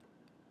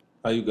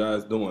How you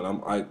guys doing?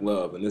 I'm Ike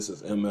Love, and this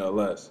is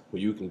MLS,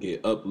 where you can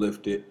get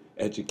uplifted,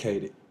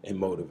 educated, and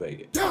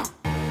motivated.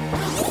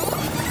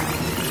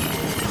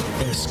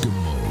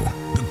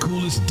 Eskimo, the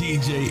coolest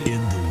DJ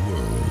in the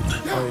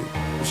world. Hey,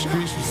 the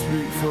streets will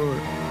speak for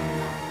it.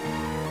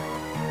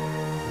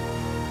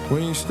 We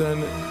ain't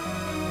standing.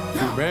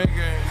 You bang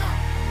gang.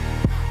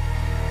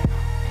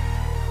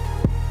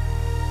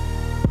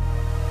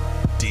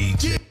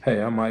 DJ.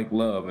 Hey, I'm Ike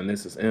Love, and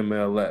this is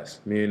MLS,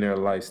 Millionaire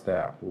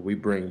Lifestyle, where we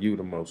bring you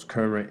the most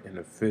current and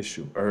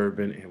official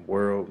urban and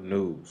world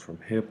news, from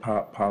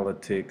hip-hop,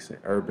 politics, and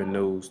urban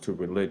news to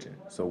religion.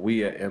 So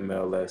we at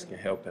MLS can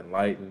help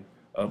enlighten,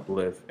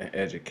 uplift, and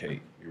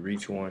educate. You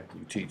reach one,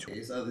 you teach one.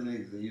 It's other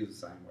niggas that use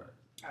the same word.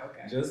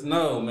 Okay. Just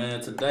know,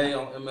 man, today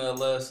on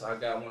MLS, I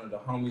got one of the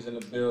homies in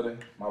the building,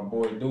 my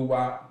boy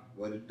Doo-Wop.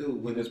 What it do? We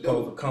What just it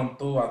supposed do? to come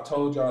through. I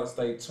told y'all to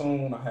stay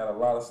tuned. I had a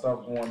lot of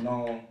stuff going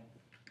on.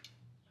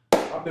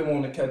 I've been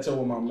wanting to catch up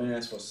with my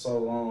mans for so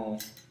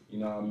long. You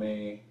know what I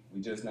mean?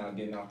 We just now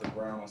getting off the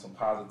ground on some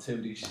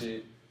positivity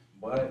shit.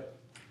 But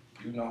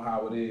you know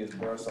how it is,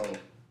 bro. So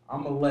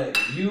I'm going to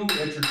let you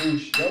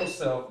introduce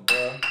yourself,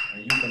 bro.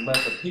 And you can let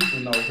the people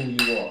know who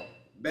you are.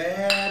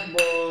 Bad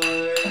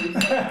boys coming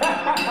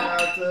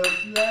out to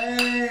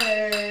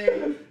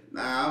play.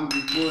 Nah, I'm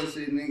just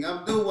bullshit, nigga.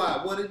 I'm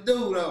do-wop. What it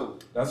do, though?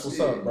 That's what's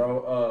Shit. up,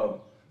 bro.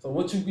 So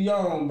what you be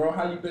on, bro?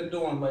 How you been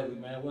doing lately,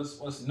 man?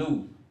 What's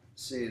new?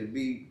 Shit,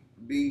 be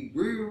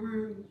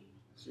real.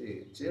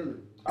 Shit,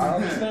 chilling. I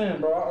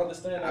understand, bro. I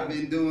understand that. I've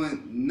been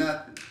doing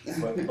nothing.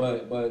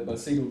 But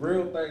see, the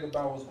real thing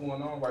about what's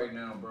going on right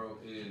now, bro,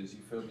 is, you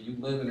feel me, you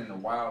living in a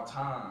wild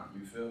time,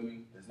 you feel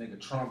me? This nigga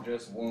Trump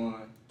just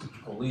won.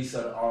 Police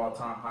at an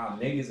all-time high.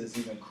 Niggas is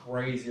even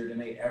crazier than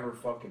they ever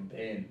fucking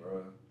been,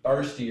 bro.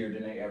 Thirstier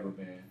than they ever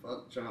been.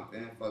 Fuck Trump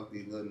and fuck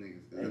these little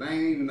niggas. 'Cause it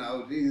ain't even the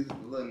OGs, it's the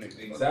little niggas.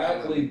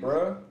 Exactly,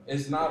 bro.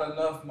 It's not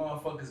enough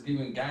motherfuckers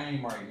giving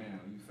game right now,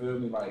 you feel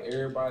me? Like,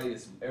 everybody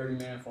is every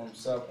man for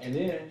himself. And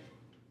then,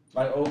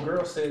 like old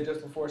girl said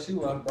just before she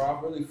left, bro,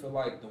 I really feel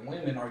like the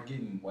women are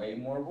getting way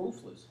more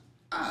ruthless.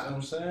 You know what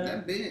I'm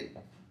saying?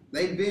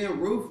 They been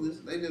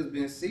ruthless. They just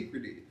been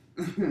secretive.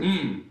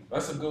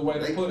 That's a good way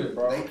to put it,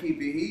 bro. They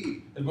keep it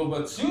hid.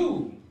 But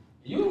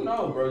you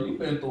know, bro, you've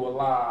been through a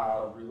lot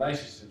of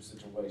relationship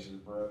situations,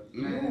 bro.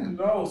 You Man.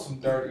 know some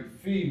dirty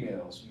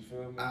females, you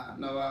feel me? I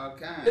know all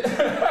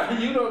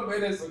kinds. You done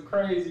been in some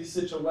crazy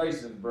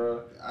situations,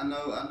 bro. I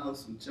know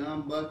some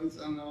chum buckets.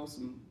 I know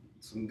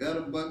some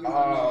gutter buckets. I know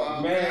Oh,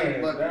 all man, kind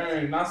of buckets.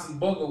 dang, not some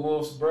booger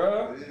wolves,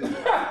 bro.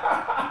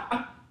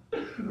 Yeah.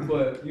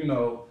 But, you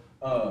know,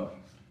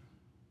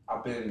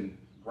 I've been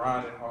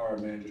grinding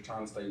hard, man, just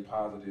trying to stay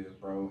positive,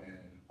 bro. And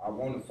I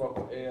want to fuck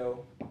with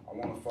L. I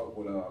want to fuck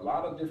with a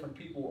lot of different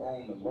people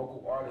on the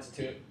local artist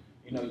tip.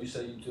 You know, you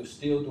say you just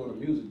still doing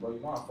the music, bro. You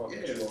know I fuck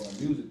with you on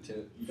the music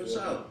tip. You For feel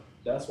me? sure.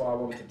 That's why I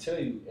wanted to tell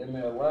you,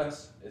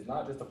 MLS is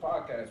not just a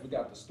podcast. We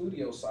got the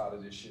studio side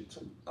of this shit,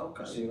 too.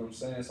 Okay. You see what I'm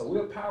saying? So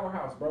we're a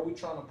powerhouse, bro. We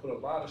trying to put a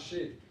lot of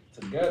shit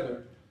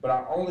together, but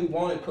I only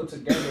want it put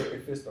together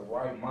if it's the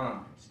right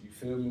minds. You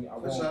feel me?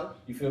 Sure.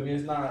 You feel me?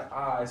 It's not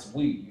I, it's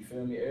we. You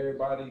feel me?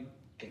 Everybody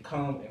can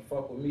come and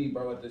fuck with me,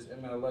 bro, at this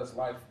MLS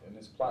life and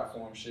this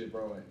platform shit,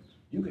 bro. And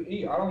you can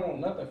eat. I don't want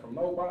nothing from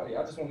nobody.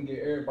 I just want to give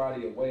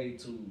everybody a way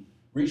to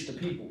reach the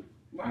people.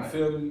 You Right.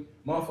 feel me?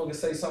 Motherfuckers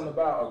say something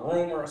about a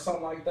rumor or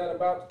something like that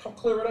come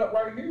clear it up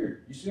right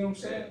here. You see what I'm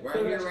saying? Right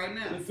Clear here, that- right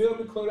now. You feel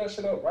me? Clear that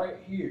shit up right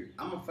here.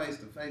 I'm a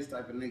face-to-face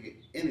type of nigga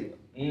anyway.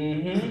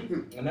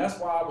 Mm-hmm. And that's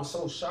why I was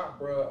so shocked,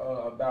 bro,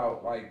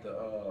 about like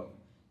the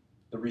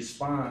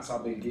response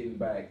I've been getting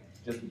back.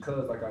 Just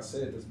because, like I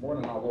said, this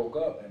morning I woke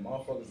up and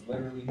motherfuckers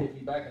literally hit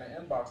me back in the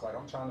inbox like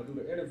I'm trying to do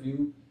the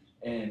interview,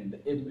 and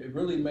it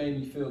really made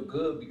me feel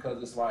good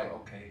because it's like,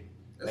 okay,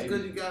 That's maybe-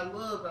 good you got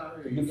love out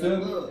here. You You feel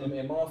got me? love.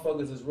 And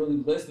motherfuckers is really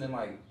listening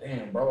like,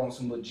 damn, bro, on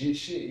some legit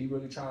shit. He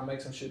really trying to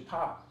make some shit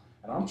pop.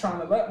 And I'm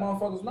trying to let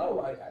motherfuckers know,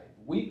 like,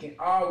 we can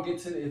all get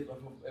to the,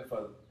 if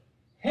a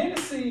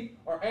Hennessy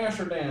or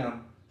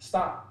Amsterdam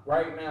stop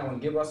right now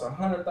and give us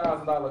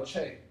 $100,000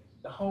 check,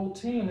 the whole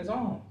team is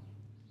on.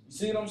 You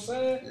see what I'm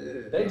saying?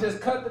 Yeah. They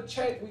just cut the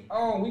check, we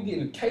own. We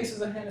getting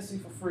cases of Hennessy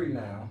for free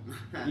now.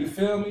 You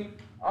feel me?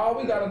 All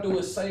we gotta do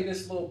is say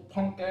this little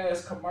punk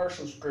ass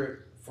commercial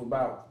script for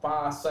about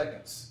 5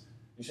 seconds.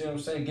 You see what I'm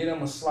saying? Get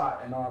them a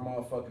slot in our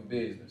motherfucking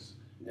business.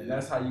 And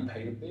that's how you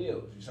pay the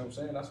bills. You see what I'm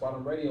saying? That's why the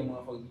radio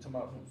motherfuckers be talking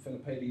about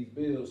finna pay these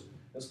bills.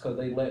 That's because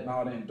they letting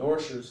all the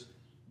endorsers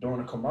during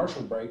the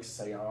commercial breaks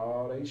say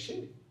all they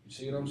shit. You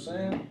see what I'm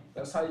saying?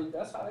 That's how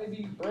they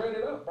be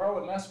breaded up, bro.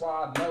 And that's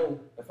why I know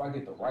if I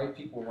get the right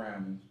people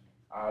around me,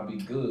 I'll be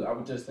good. I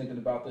was just thinking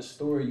about this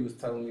story you was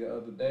telling me the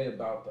other day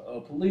about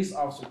the police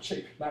officer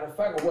chick. Matter of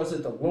fact, or was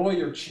it the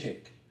lawyer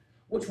chick?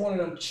 Which one of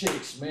them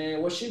chicks,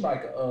 man? Was she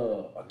like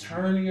a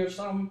attorney or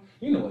something?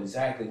 You know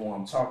exactly what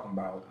I'm talking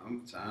about.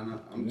 I'm trying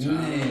to.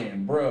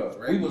 Man, bro,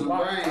 we was my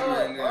locked brain up,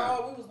 right now.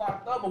 bro. We was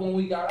locked up, but when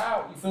we got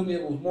out, you feel me?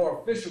 It was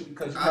more official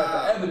because you had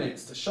the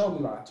evidence to show me.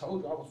 Like I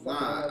told you, I was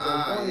fucking with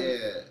that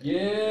lawyer.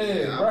 Yeah,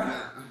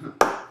 Yeah,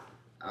 bro.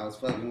 I was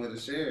fucking with a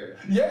sheriff.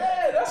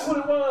 Yeah, that's what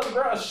it was,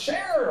 bro. A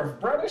sheriff,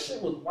 bro. This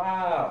shit was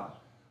wild.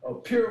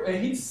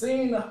 And he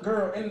seen the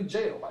girl in the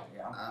jail. Like,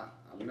 yeah.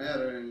 I met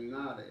her and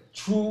all that.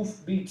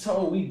 Truth be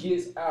told, we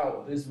gets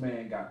out. This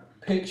man got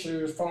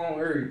pictures, phone,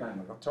 everything.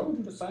 Like, I told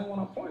you the same one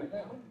I pointed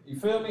at. You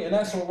feel me? And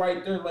that's what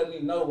right there let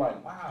me know,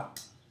 like, wow,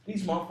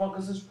 these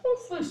motherfuckers is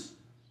ruthless.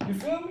 You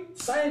feel me?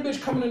 Same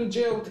bitch coming in the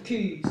jail with the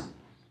keys.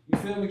 You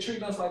feel me?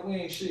 Treating us like we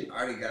ain't shit.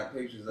 I already got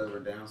pictures of her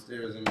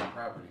downstairs in my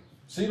property.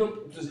 See them?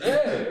 Just,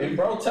 yeah. And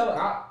bro, tell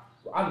her,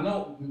 I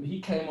know he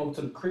came over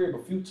to the crib a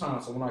few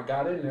times, so when I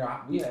got in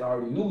there, we had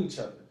already knew each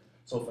other.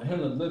 So for him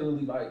to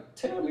literally like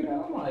tell me that,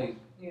 I'm like,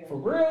 for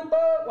real,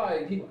 bud?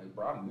 Like, he like,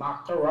 bro, I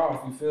knocked her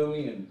off, you feel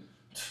me? And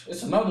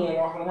it's another one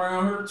walking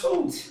around her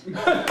too.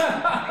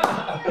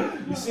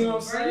 You see what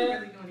I'm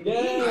saying?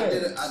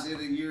 Yeah. I did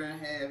a year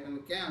and a half in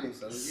the county,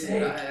 so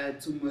yeah, I had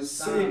too much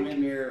time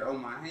in there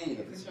on my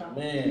hands.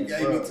 Man, you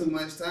gave me too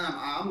much time.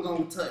 I'm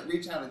gonna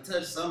reach out and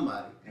touch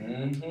somebody.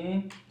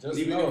 Mm-hmm. Just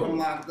even know. if I'm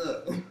locked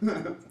up.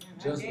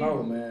 Just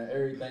know, man,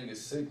 everything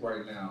is sick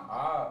right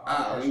now.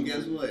 And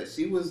guess what?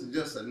 She was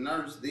just a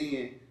nurse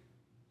then,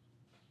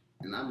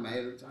 and I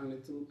made her turn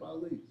into a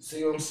police.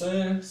 See what I'm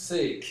saying?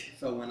 Sick.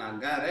 So when I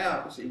got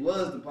out, she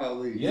was the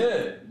police.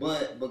 Yeah.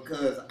 But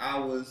because I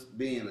was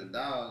being a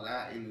dog,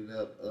 I ended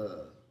up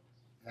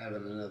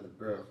having another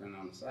girlfriend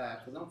on the side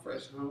because I'm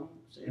fresh home.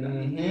 Shit, I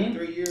did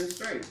 3 years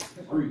straight.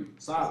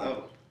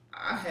 So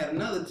I had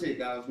another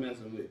chick I was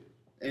messing with.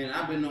 And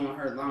I've been knowing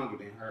her longer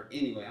than her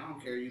anyway. I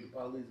don't care if you the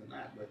police or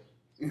not, but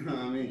you know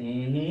what I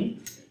mean?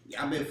 Mm-hmm.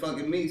 Y'all been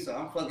fucking me, so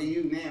I'm fucking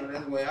you now.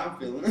 That's the way I'm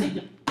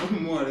feeling.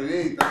 More than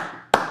anything.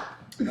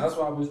 That's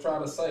what I was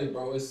trying to say,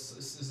 bro. It's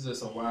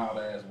just a wild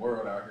ass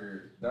world out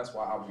here. That's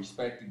why I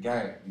respect the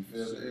game. You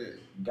feel me? You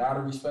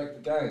gotta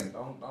respect the game.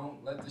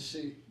 Don't let the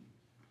shit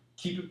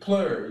keep it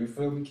blurred. You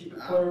feel me? Keep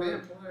it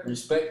blurred.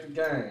 Respect the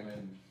game.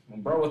 And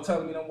when bro was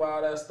telling me them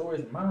wild ass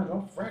stories, mind you,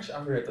 I'm fresh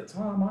out here at the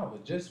time. I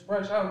was just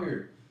fresh out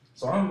here.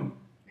 So I'm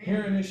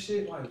hearing this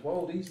shit like,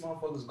 whoa, these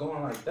motherfuckers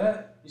going like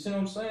that. You see what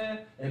I'm saying?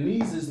 And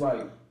these is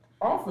like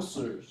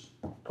officers,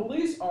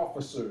 police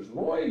officers,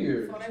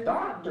 lawyers,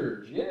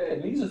 doctors. Yeah,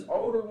 and these is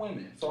older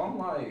women. So I'm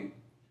like,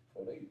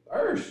 oh, they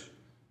thirst.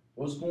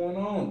 What's going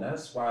on?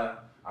 That's why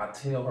I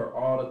tell her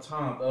all the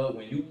time,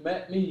 when you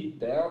met me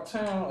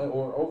downtown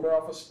or over there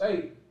off of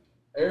state,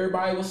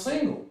 everybody was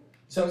single. You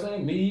see what I'm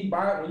saying? Me,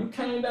 Byron, when you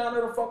came down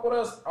there to fuck with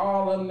us,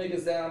 all them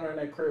niggas down there in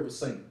that crib was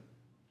single.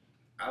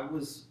 I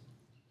was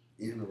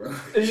in a row.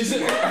 You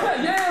said,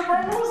 yeah,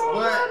 bro, what's on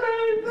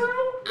my name, bro?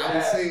 I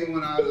was single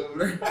when I was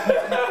over there.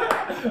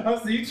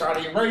 I see you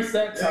trying to erase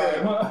that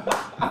time, huh?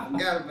 I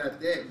forgot about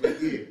that,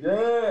 but yeah.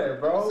 Yeah,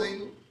 bro. I was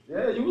single.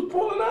 Yeah, you was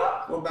pulling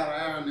up. For about an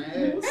hour and a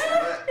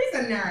half. He's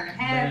an hour and a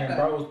half. Man,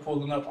 bro was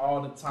pulling up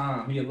all the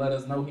time. He'd let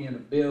us know he in the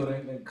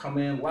building and come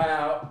in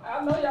loud.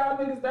 I know y'all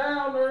niggas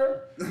down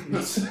there.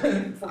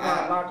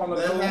 Knock on the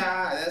door.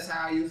 That's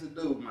how I used to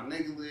do. My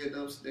niggas lived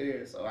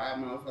upstairs, so I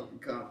motherfucking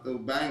come through,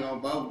 bang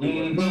on both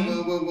doors, boom,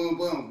 boom, boom, boom,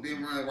 boom.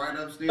 Then run right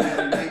upstairs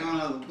and bang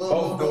on other boom,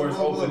 both boom, doors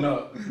boom, open boom.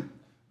 up.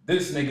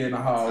 This nigga in the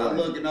hallway. I'm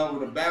looking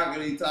over the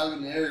balcony,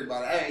 talking to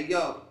everybody. Hey,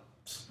 yo.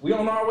 We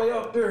on our way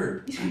up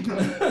there.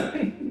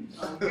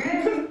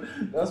 Okay.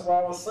 That's why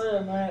I was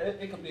saying, man,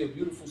 it could be a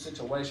beautiful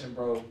situation,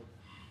 bro.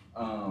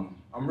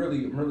 I'm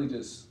really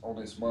just on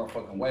this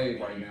motherfucking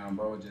wave right now,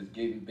 bro. Just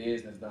getting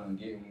business done,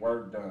 getting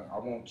work done. I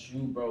want you,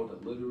 bro, to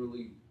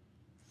literally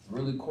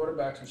really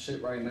quarterback some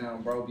shit right now,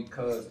 bro,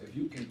 because if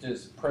you can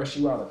just press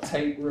you out a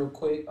tape real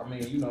quick, I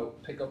mean, you know,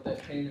 pick up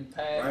that pen and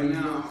pad. Right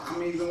now,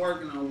 I'm even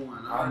working on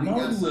one. I already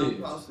got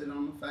something posted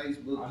on the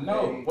Facebook I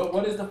know. page.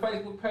 What is the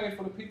Facebook page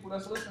for the people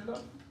that's listening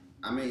though?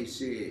 I mean,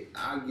 shit,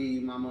 I'll give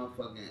you my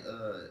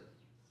motherfucking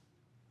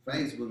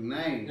Facebook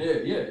name.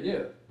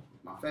 Yeah.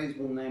 My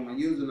Facebook name, my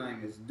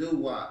username is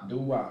Doo-Wop.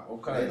 Doo-Wop,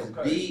 okay.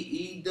 That's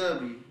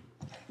D-E-W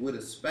with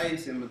a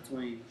space in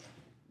between,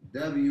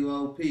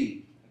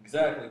 W-O-P.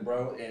 Exactly,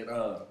 bro. And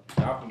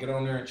y'all can get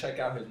on there and check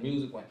out his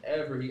music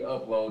whenever he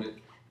uploaded.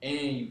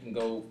 And you can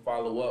go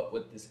follow up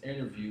with this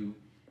interview.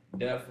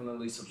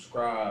 Definitely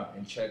subscribe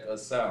and check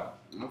us out.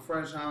 I'm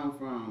fresh home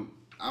from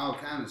all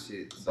kind of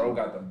shit. So. Bro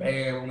got the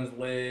band on his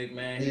leg,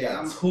 man. He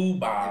got I'm, two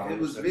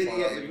bottles. If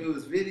it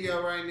was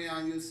video right now,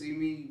 you'll see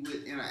me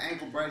in an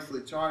ankle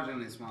bracelet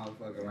charging this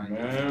motherfucker right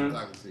now.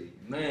 I can see.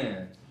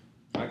 Man,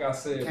 like I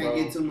said, can't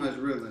get too much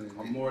realer than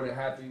I'm more than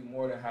happy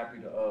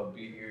to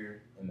be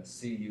here and to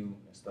see you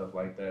and stuff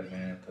like that,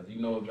 man. Cause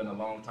you know it's been a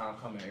long time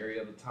coming. Every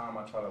other time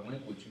I try to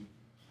link with you,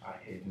 I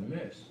hit and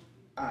miss.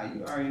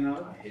 You already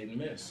know. I hit and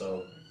miss.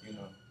 So, you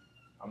know,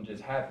 I'm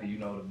just happy, you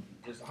know,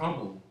 just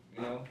humble,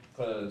 you know,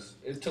 because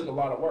it took a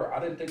lot of work. I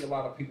didn't think a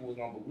lot of people was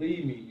going to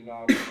believe me, you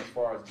know, as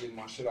far as getting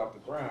my shit off the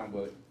ground,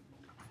 but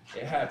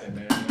it happened,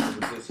 man. It was a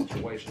good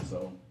situation.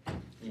 So,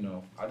 you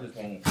know, I just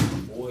want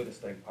the boy to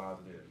stay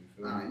positive.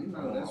 You feel me? You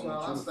know, that's why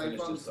I stay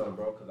focused,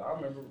 bro. Because I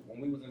remember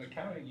when we was in the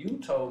county, you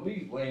told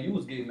me when you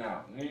was getting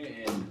out, man,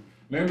 and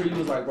remember you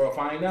was like, bro, if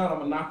I ain't out, I'm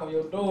going to knock on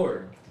your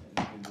door.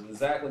 And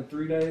exactly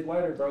 3 days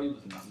later, bro, he was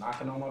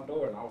knocking on my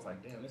door, and I was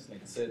like, damn, this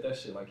nigga said that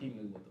shit like he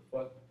knew what the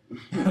fuck.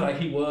 Like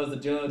he was the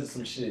judge of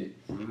some shit.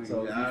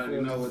 So I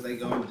already know what they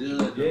gonna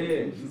judge.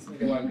 Yeah, this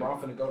nigga like, bro,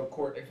 I'm finna go to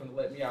court, they finna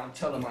let me out. I'm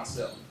telling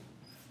myself.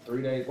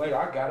 3 days later,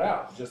 I got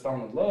out just on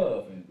the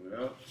love, and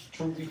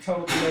truth be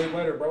told, 3 days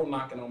later, bro,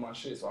 knocking on my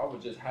shit. So I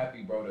was just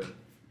happy, bro, to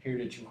hear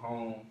that you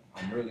home.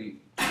 I'm really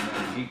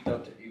geeked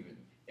up to even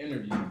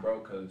interview you, bro,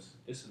 because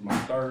this is my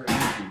third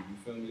interview. You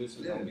feel me? This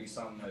is gonna be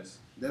something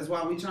that's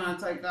why we trying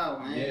to take out,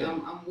 man. Yeah.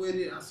 I'm with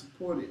it. I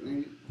support it,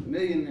 man.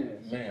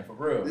 Millionaires. man, for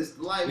real. This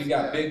the lifestyle. We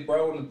got Big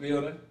Bro in the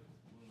building.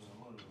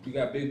 We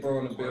got Big Bro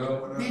in the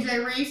building.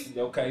 DJ Reese.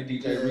 Okay,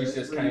 DJ Reese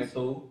just came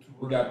through.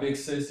 We got Big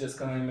Sis just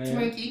came in.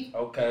 Twinkie.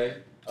 Okay.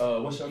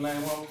 What's your name,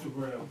 homie?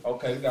 Terrell.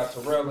 Okay, we got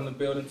Terrell in the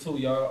building too,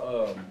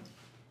 y'all.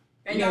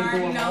 And we y'all ain't already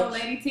doing know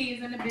much. Lady T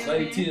is in the building.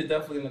 Lady T is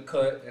definitely in the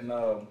cut, and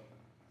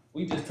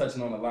we just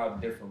touching on a lot of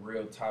different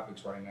real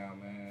topics right now,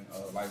 man.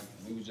 Like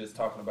we was just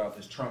talking about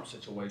this Trump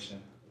situation.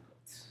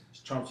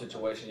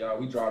 Y'all.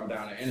 We driving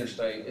down the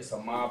interstate. It's a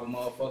mob of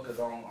motherfuckers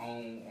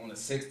on the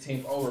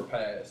 16th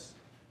overpass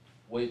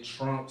with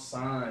Trump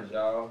signs,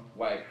 y'all,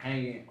 like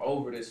hanging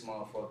over this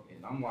motherfucker.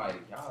 And I'm like,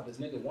 y'all, this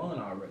nigga won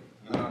already.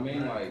 You know what I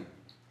mean? Like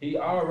he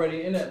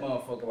already in that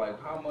motherfucker.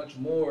 Like how much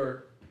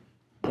more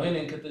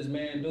winning could this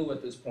man do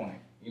at this point?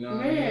 You know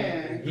what I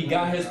mean? He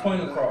got his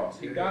point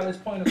across. You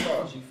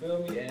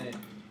feel me? And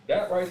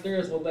that right there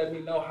is what let me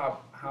know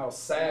how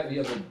savvy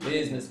of a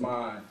business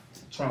mind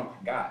Trump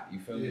got. You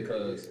feel me?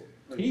 Because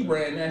he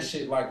ran that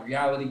shit like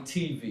reality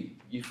TV.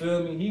 You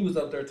feel me? He was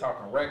up there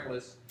talking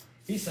reckless.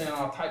 He's saying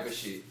all type of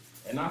shit.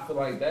 And I feel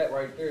like that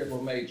right there is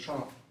what made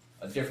Trump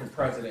a different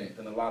president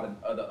than a lot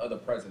of other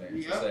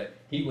presidents. Yep. That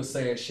he was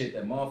saying shit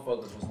that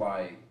motherfuckers was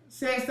like,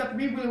 Saying stuff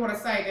we really want to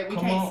say that we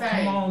can't say.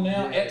 Come on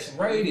now,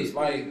 X-rated.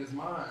 Like,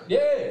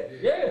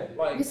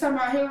 like. He's talking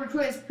about Hillary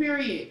Clinton,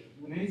 period.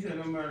 When he said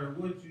no matter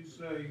what you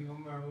say, no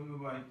matter what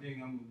nobody think,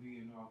 I'm gonna be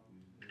in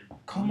office.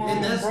 Come on,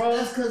 And that's bro.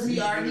 because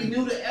he already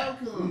knew the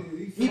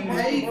outcome. He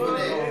paid for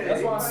that.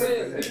 That's why I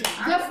said.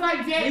 Just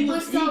like Jay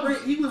Bush told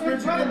He was richer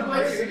than the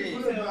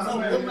president. So So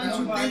what makes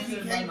you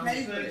think he can't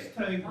pay for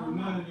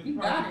that? You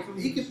got it.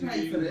 He can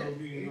pay for that.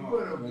 He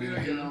put $1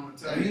 billion on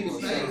the He table.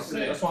 was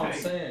saying. That's what I'm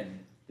saying.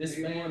 This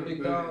man,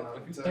 big dog,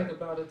 if you think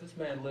about it, this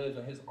man lives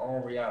in his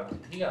own reality.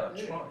 He got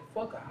a trunk,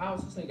 fuck a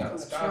house, this nigga got a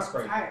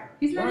skyscraper.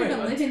 He's not Right.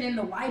 even living in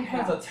the White He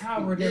has House. a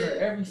tower there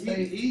in every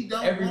state, He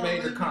don't every wanna major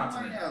live in the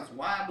continent. White House.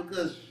 Why?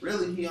 Because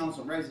really he on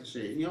some racist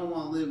shit. He don't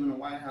want to live in the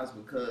White House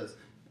because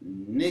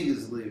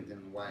niggas lived in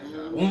the White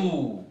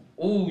House.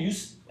 Ooh, you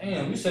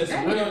said some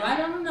That real. nigga right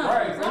on the nose.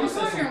 Right, I was you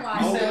said some- wondering why.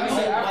 you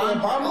said after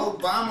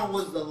Obama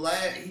was the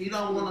last. He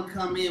don't want to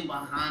come in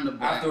behind the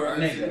black After a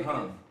person. nigga,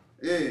 huh?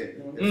 Yeah,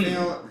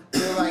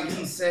 feel like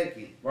he's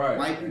second. Right.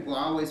 White people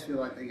always feel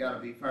like they gotta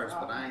be first,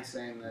 but I ain't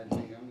saying that,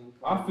 nigga.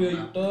 I feel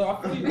you, thug.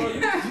 I feel you, bro.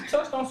 You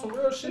touched on some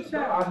real shit,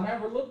 bro. I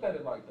never looked at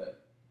it like that.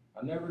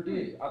 I never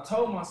did. I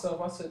told myself,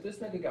 I said, this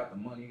nigga got the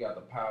money, he got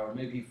the power.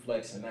 Maybe he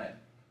flexing that.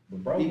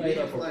 But bro He made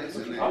been up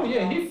flexing that. Oh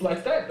yeah, he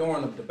flexed that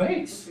during the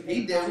debates.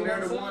 He damn See what near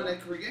I'm the saying? one that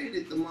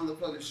created the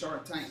motherfucking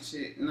Shark Tank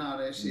shit and all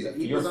that shit.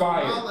 He You're was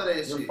fired. on all of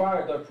that You're shit.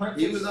 fired. The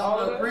Apprentice. He was all on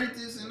of The that.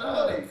 Apprentice and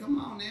all that. Come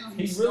on now. He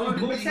really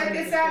started moved. making Check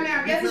this out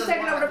now. Guess who's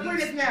taking over The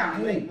Apprentice now? to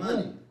make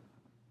money.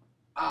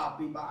 I'll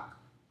be back.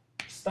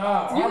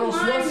 Stop. You Arnold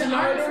lying? Arnold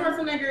Schwarzenegger.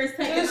 Schwarzenegger is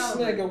taking This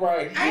over. nigga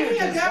right here. Ain't he a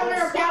just governor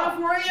won't of stop.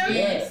 California?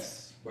 Yes.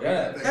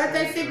 Yes. That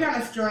they seem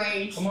kind of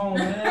strange. Come on,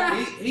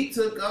 man. He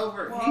took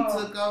over. Whoa. He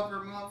took over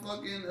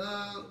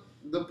motherfucking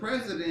the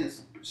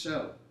president's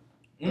show,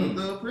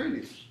 The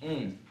Apprentice.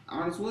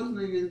 Arnold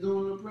Schwarzenegger is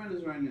doing The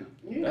Apprentice right now.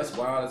 That's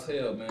wild as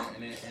hell, man.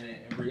 And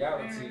in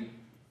reality,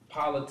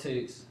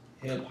 politics,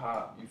 hip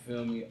hop, you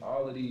feel me?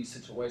 All of these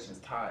situations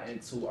tie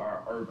into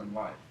our urban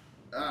life.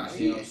 You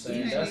see what I'm saying?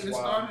 He ain't That's even why.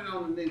 started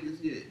on the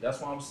niggas yet. That's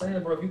why I'm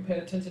saying, bro. If you pay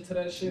attention to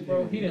that shit,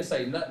 bro, he didn't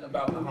say nothing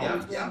about the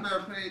homies. Y'all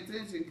better pay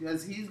attention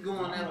because he's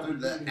going after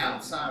the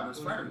outsiders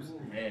first.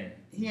 Man,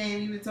 He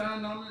ain't even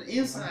turned on the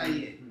inside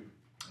yet.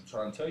 I'm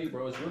trying to tell you,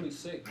 bro, it's really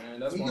sick, man.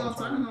 That's He why gonna I'm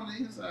turn trying. on the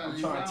inside. I'm If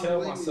trying y'all to tell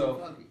believe me,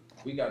 myself, fuck it.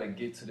 we gotta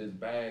get to this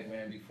bag,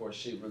 man, before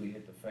shit really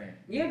hit the fan.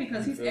 Yeah,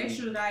 because he's You feel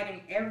me?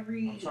 extraditing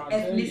every I'm trying to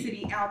tell you.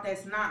 ethnicity out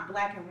that's not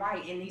black and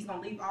white, and he's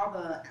gonna leave all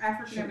the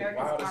African Shit,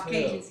 Americans, wild as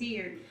Caucasians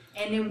here,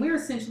 and then we're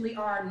essentially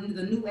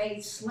the new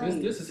age slaves.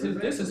 This is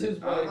his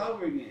way. All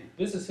over again.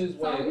 This is his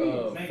So way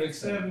of Make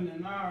fixing it. $7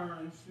 an hour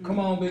and shit. Come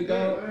on, big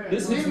dog.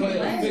 This is his way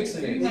of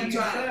fixing You it. making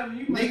 $7,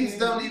 you Niggas making-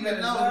 don't you even got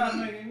a know job he-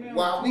 making millions,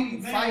 While we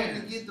you fighting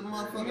bad. to get the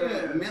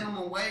motherfucking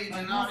minimum wage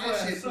Like, and all you that work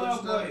at shit pushed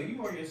up. Subway, you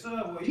work at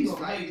Subway, He's you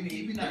gonna fighting make to me,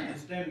 keep you it not down.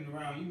 just standing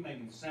around, you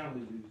making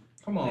sandwiches.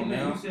 Come on They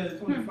now. make, you said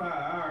 25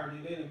 hours,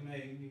 they done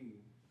made me.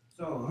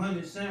 So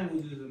 100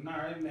 sandwiches an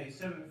hour, they make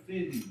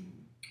 $7.50.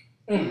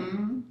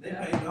 Mhm. They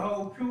paid the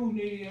whole crew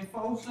needing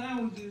 4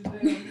 sandwiches.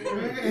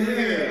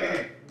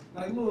 Yeah.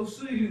 Like little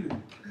Caesar.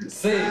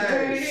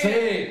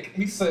 Sick.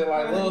 He said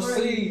like little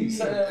C.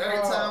 Every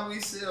time we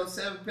sell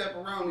 7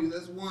 pepperonis,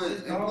 that's one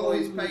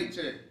employee's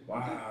paycheck.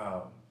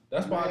 Wow.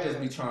 That's why I just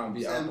be trying to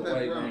be out the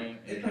way, man.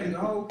 It takes the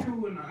whole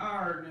crew in the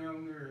hour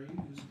down there.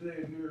 You just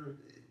stand there.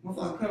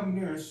 Motherfucker come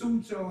there and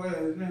shoot your ass.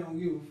 They don't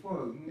give a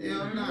fuck.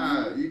 Hell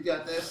nah. You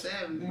got that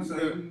 70. Once you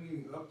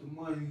need up the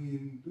money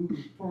and do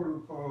the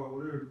protocol,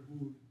 whatever the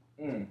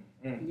bullshit.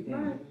 You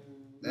right.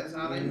 That's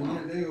how they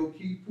want. They'll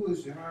keep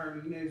pushing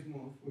harder than the next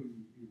motherfucker.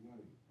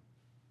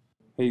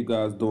 Hey, you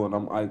guys doing?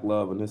 I'm Ike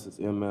Love, and this is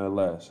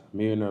MLS,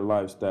 Millionaire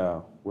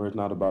Lifestyle, where it's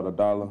not about a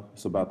dollar,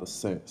 it's about the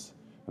cents.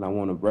 And I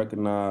want to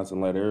recognize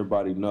and let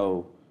everybody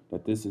know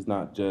that this is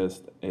not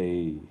just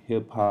a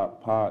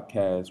hip-hop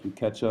podcast. We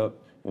catch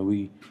up, and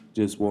we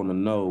just want to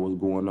know what's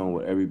going on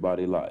with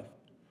everybody's life.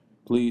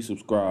 Please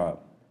subscribe,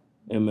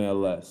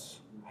 MLS.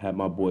 I have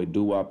my boy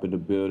Doo-Wop in the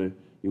building.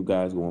 You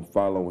guys going to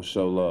follow and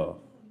show love.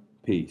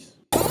 Peace.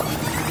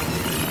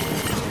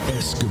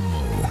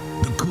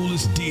 Eskimo, the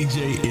coolest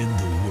DJ in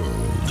the world.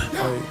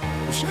 Hey,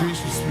 the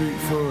streets will speak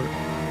for it.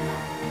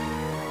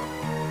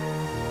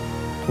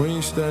 We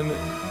ain't standing.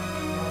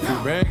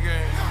 Bang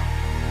gang.